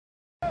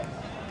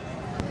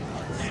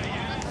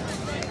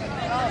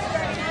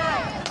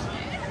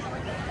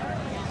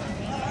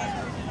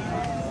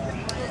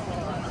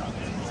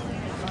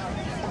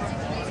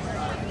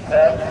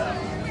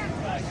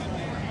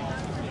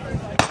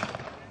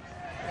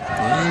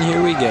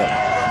we go.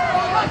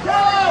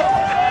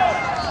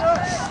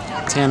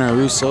 Tanner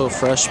Russo,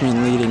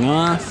 freshman, leading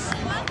off.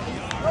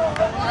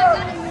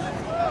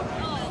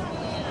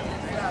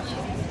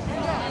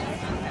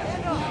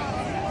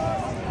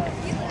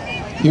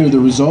 Here are the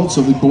results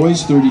of the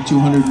boys'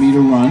 3,200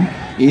 meter run.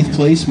 8th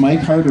place,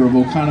 Mike Harder of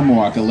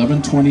Oconomowoc,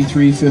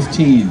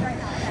 11:23.15.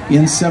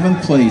 In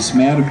 7th place,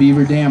 Matt of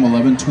Beaver Dam,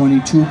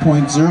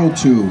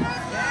 11:22.02.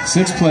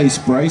 6th place,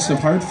 Bryce of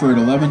Hartford,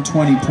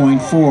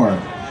 11:20.4.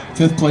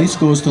 5th place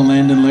goes to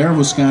Landon Lair of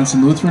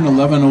Wisconsin Lutheran,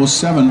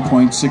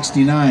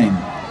 11:07.69.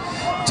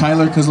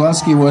 Tyler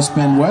Kozlowski, West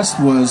Bend West,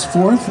 was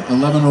 4th,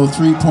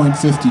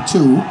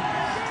 11:03.52.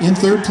 In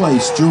 3rd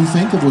place, Drew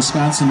Fink of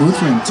Wisconsin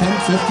Lutheran,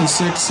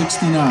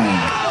 10:56.69.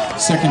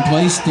 2nd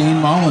place, Dane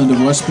Molland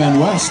of West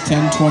Bend West,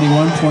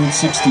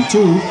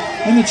 10:21.62.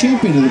 And the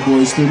champion of the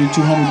boys'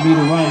 3,200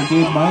 meter run,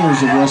 Gabe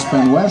Myers of West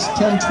Bend West,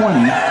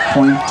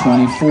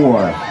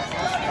 10:20.24.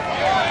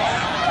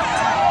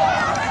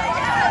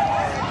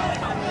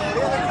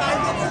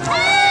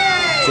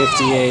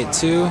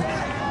 $58.2.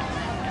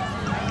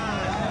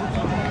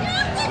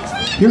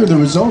 Here are the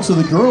results of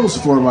the girls'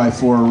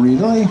 4x4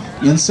 relay.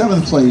 In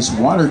 7th place,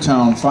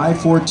 Watertown,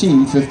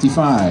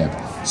 5:14.55.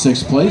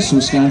 6th place,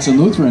 Wisconsin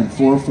Lutheran,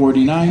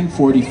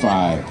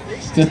 4:49.45.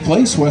 5th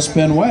place, West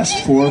Bend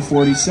West,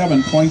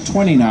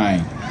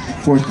 4:47.29.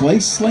 4th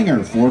place,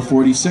 Slinger,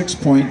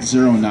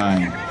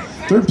 4:46.09.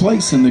 3rd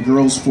place in the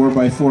girls'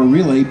 4x4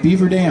 relay,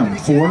 Beaver Dam,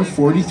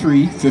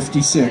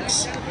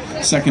 4:43.56.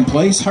 2nd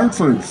place,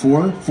 Hartford,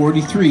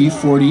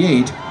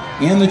 4:43.48.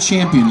 And the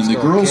champion in the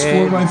girls'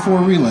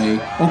 4x4 relay,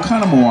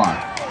 Oconomowoc,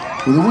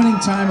 with a winning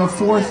time of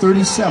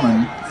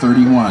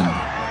 4:37.31.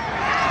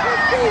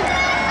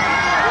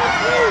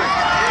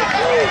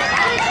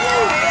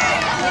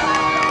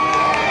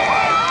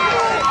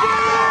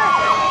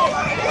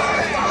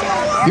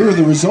 Here are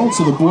the results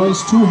of the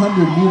boys'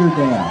 200 meter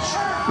dash.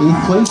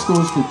 8th place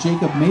goes to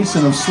Jacob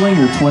Mason of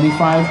Slinger,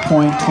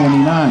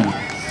 25.29.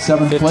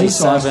 7th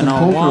place, Austin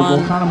Coker of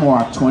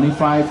Oconomowoc,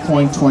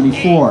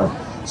 25.24.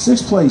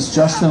 6th place,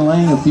 Justin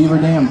Lang of Beaver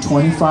Dam,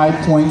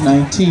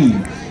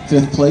 25.19.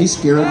 5th place,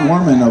 Garrett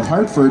Warman of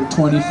Hartford,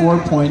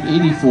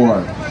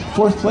 24.84.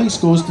 4th place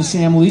goes to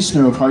Sam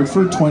Leisner of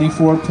Hartford,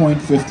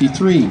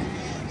 24.53.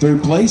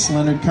 3rd place,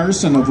 Leonard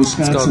Carson of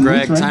Wisconsin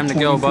Lutheran,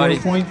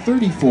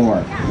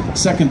 24.34.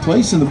 2nd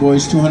place in the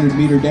boys' 200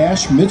 meter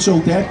dash, Mitchell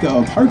Detka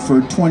of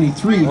Hartford,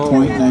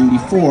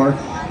 23.94.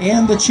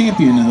 And the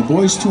champion in the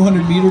boys'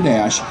 200 meter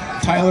dash,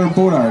 Tyler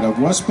Bodart of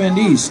West Bend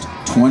East,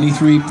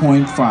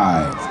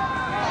 23.5.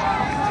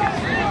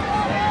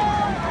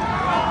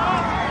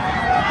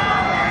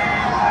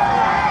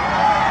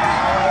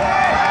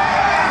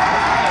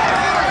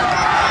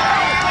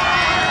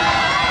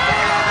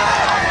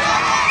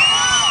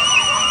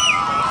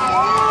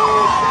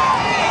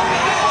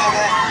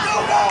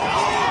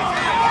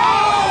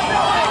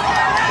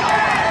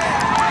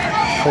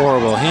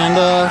 Horrible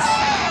handoff.